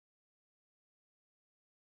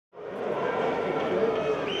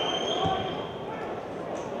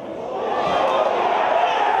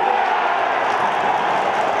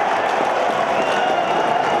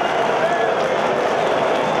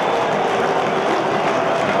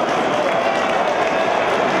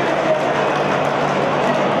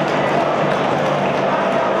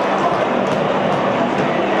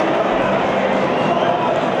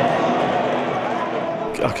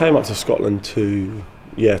I came up to Scotland to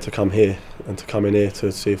come here and to come in here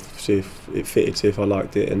to see if it fitted, see if I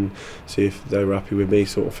liked it, and see if they were happy with me,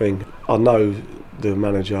 sort of thing. I know the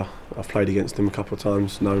manager. I've played against him a couple of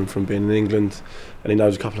times, know him from being in England, and he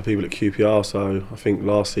knows a couple of people at QPR. So I think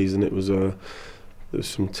last season there was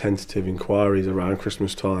some tentative inquiries around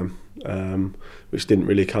Christmas time, which didn't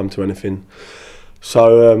really come to anything.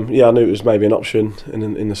 So I knew it was maybe an option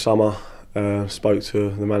in the summer. Spoke to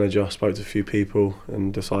the manager, spoke to a few people,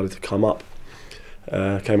 and decided to come up.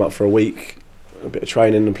 Came up for a week, a bit of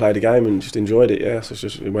training, and played a game, and just enjoyed it. Yeah, so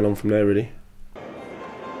it went on from there really.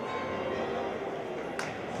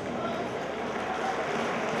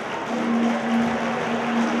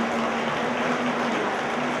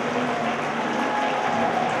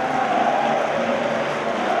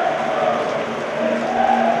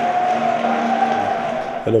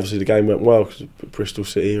 And obviously the game went well because Bristol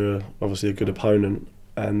City are obviously a good opponent,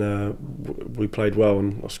 and we played well,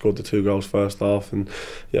 and I scored the 2 goals first half, and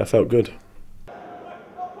yeah, I felt good.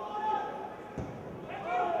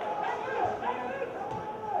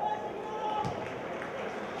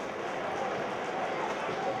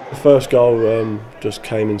 The first goal just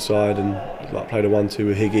came inside and played a 1-2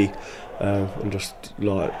 with Higgy, and just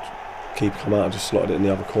keeper come out and just slotted it in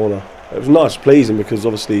the other corner. It was nice, pleasing, because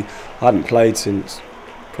obviously I hadn't played since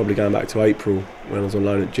probably going back to April when I was on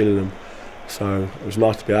loan at Gillingham. So it was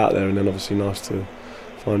nice to be out there, and then obviously nice to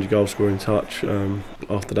find your goal scoring touch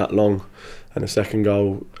after that long. And the second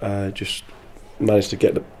goal, just managed to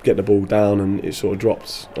get the ball down, and it sort of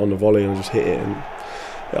dropped on the volley, and I just hit it. And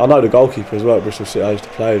I know the goalkeeper as well at Bristol City. I used to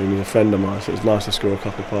play with him. He's a friend of mine, so it was nice to score a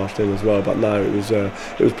couple past him as well. But no, it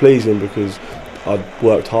was pleasing because I'd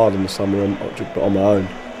worked hard in the summer on my own,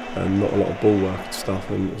 and not a lot of ball work and stuff,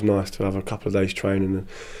 and it was nice to have a couple of days training and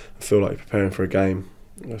feel like you're preparing for a game.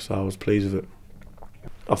 So I was pleased with it.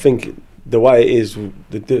 I think the way it is,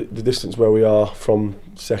 the distance where we are from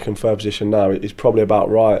second, third position now is probably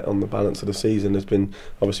about right on the balance of the season. There's been,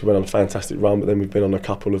 obviously went on a fantastic run, but then we've been on a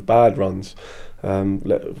couple of bad runs.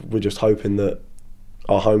 We're just hoping that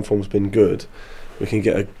our home form's been good. We can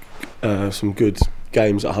get some good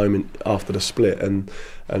games at home after the split, and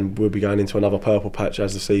we'll be going into another purple patch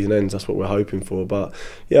as the season ends. That's what we're hoping for. But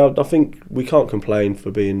yeah, I think we can't complain for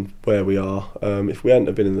being where we are. If we hadn't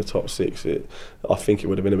have been in the top 6, I think it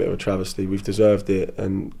would have been a bit of a travesty. We've deserved it,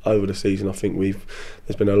 and over the season I think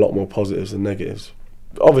there's been a lot more positives than negatives.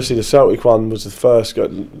 Obviously the Celtic one was the first goal.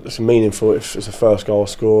 It's meaningful. It's the first goal I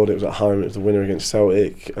scored. It was at home. It was the winner against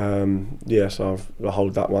Celtic. So I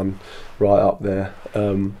hold that one right up there.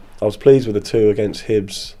 I was pleased with the 2 against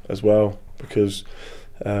Hibs as well, because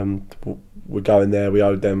we're going there. We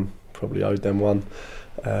probably owed them one,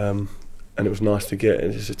 and it was nice to get.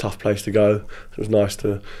 It's a tough place to go. It was nice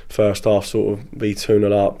to first half sort of be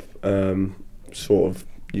 2-0 up,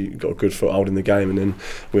 you got a good foothold in the game, and then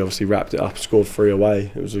we obviously wrapped it up, scored 3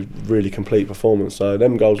 away. It was a really complete performance, so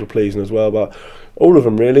them goals were pleasing as well. But all of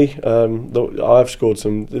them really. I've scored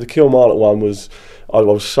some. The Kilmarnock one was, I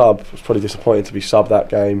was sub. I was probably disappointed to be sub that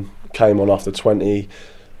game. Came on after 20,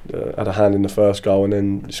 had a hand in the first goal, and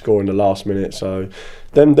then score in the last minute. So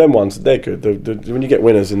them ones, they're good. When you get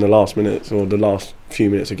winners in the last minutes or the last few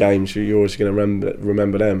minutes of games, you're always going to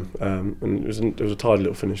remember them. And it was a tidy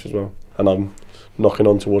little finish as well. And I'm knocking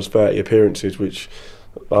on towards 30 appearances, which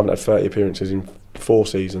I haven't had 30 appearances in 4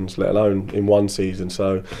 seasons, let alone in 1 season.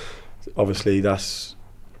 So obviously that's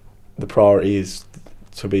the priority, is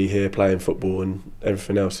to be here playing football, and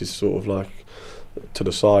everything else is sort of like to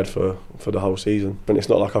the side for the whole season. And it's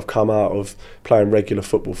not like I've come out of playing regular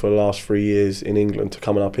football for the last 3 years in England to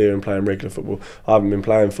coming up here and playing regular football. I haven't been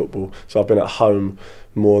playing football, so I've been at home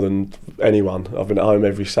more than anyone. I've been at home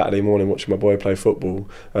every Saturday morning watching my boy play football.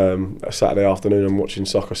 A Saturday afternoon I'm watching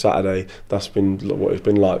Soccer Saturday. That's been what it's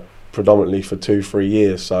been like predominantly for 2-3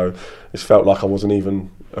 years, so it's felt like I wasn't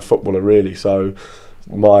even a footballer really. So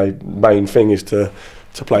my main thing is to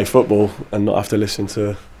play football and not have to listen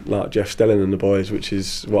to like Jeff Stelling and the boys, which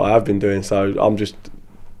is what I have been doing. So I'm just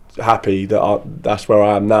happy that that's where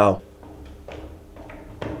I am now.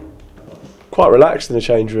 Quite relaxed in the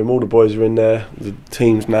change room. All the boys are in there, the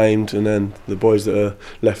team's named, and then the boys that are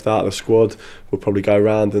left out of the squad will probably go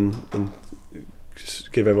around and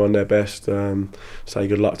just give everyone their best, say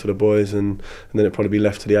good luck to the boys, and then it'll probably be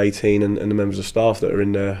left to the 18 and the members of staff that are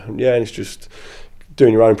in there. Yeah, and it's just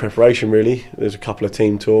doing your own preparation really. There's a couple of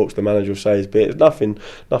team talks, the manager will say his bit. Nothing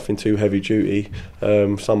too heavy duty.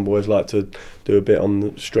 Some boys like to do a bit on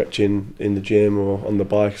the stretching in the gym or on the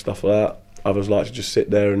bike, stuff like that. Others like to just sit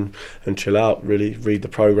there and chill out, really read the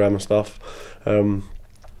programme and stuff. I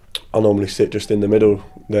normally sit just in the middle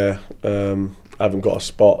there. I haven't got a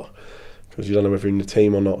spot because you don't know whether you're in the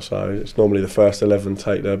team or not. So it's normally the first 11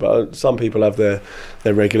 take there. But some people have their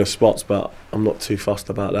regular spots, but I'm not too fussed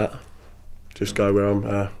about that. Just go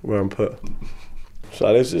where I'm put.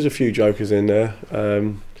 So there's a few jokers in there.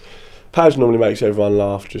 Paz normally makes everyone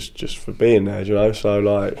laugh just for being there, you know. So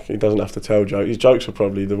like he doesn't have to tell jokes. His jokes are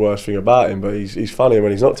probably the worst thing about him, but he's funny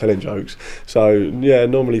when he's not telling jokes. So yeah,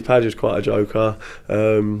 normally Paz is quite a joker.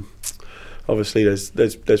 Obviously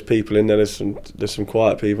there's people in there. There's some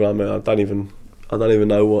quiet people. I mean, I don't even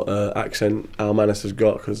know what accent Al Manis has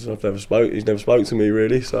got, because he's never spoke to me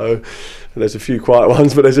really. So there's a few quiet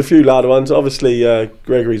ones, but there's a few louder ones. Obviously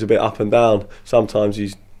Gregory's a bit up and down. Sometimes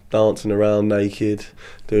he's dancing around naked,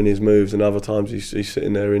 doing his moves, and other times he's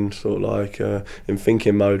sitting there in sort of like in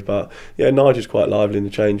thinking mode. But yeah, Nigel's quite lively in the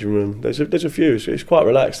changing room. There's a few. It's quite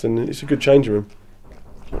relaxed and it's a good changing room.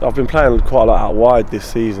 I've been playing quite a lot out wide this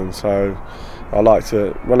season, so I like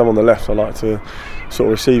to, when I'm on the left, I like to sort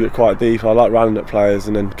of receive it quite deep. I like running at players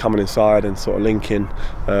and then coming inside and sort of linking.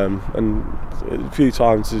 And a few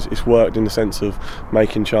times it's worked in the sense of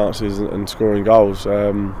making chances and scoring goals.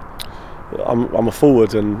 I'm a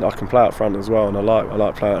forward and I can play out front as well, and I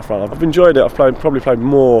like playing out front. I've enjoyed it. I've probably played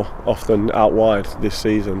more often out wide this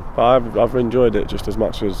season, but I've enjoyed it just as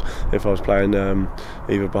much as if I was playing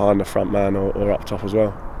either behind the front man or up top as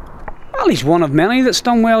well. Well, he's one of many that's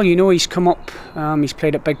done well. You know, he's come up, he's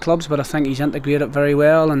played at big clubs, but I think he's integrated very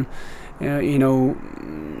well. And you know,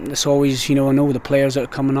 it's always, you know, I know the players that are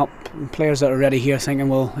coming up, players that are already here thinking,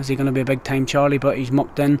 well, is he going to be a big time Charlie? But he's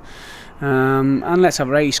mucked in. And let's have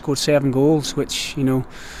it right, he scored 7 goals, which you know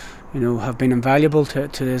have been invaluable to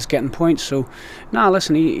his getting points. So,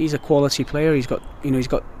 listen, he's a quality player. He's got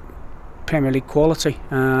Premier League quality,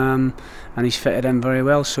 and he's fitted in very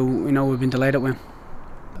well. So we've been delighted with him.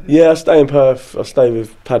 Yeah, I stay in Perth. I stay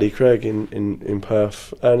with Paddy Craig in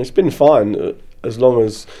Perth, and it's been fine as long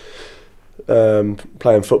as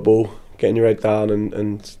playing football, getting your head down,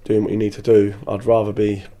 and doing what you need to do. I'd rather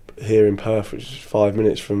be here in Perth, which is 5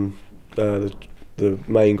 minutes from the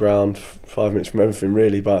main ground, 5 minutes from everything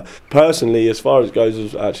really. But personally, as far as it goes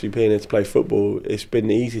as actually being here to play football, it's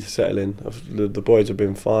been easy to settle in. The boys have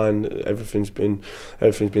been fine. Everything's been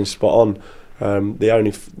spot on. The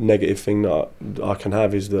only negative thing that I can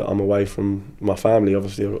have is that I'm away from my family.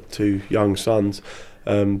 Obviously, I've got 2 young sons.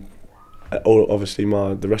 Obviously,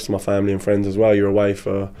 the rest of my family and friends as well. You're away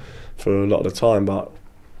for a lot of the time, but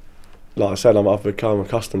like I said, I've become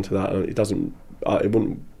accustomed to that, and it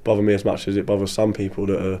wouldn't bother me as much as it bothers some people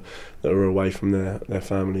that are away from their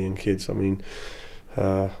family and kids. I mean,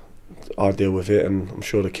 I deal with it, and I'm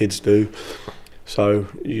sure the kids do. So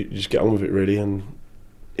you just get on with it really, and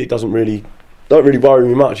it don't really worry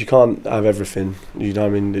me much. You can't have everything, you know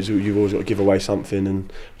what I mean? You've always got to give away something,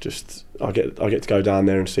 and just I get to go down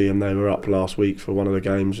there and see them. They were up last week for one of the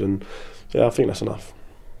games, and yeah, I think that's enough.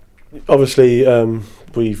 Obviously,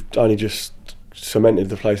 we've only just cemented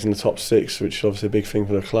the place in the top 6, which is obviously a big thing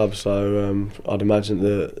for the club. So I'd imagine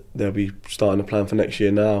that they'll be starting to plan for next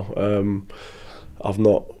year now. I've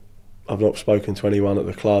not spoken to anyone at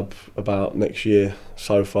the club about next year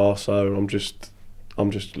so far. So I'm just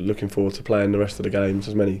looking forward to playing the rest of the games,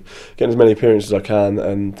 getting as many appearances as I can,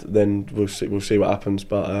 and then we'll see what happens.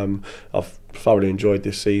 But I've thoroughly enjoyed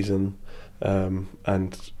this season,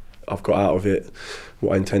 and I've got out of it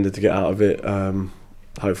what I intended to get out of it.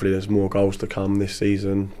 Hopefully there's more goals to come this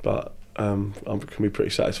season, but I can be pretty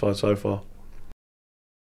satisfied so far.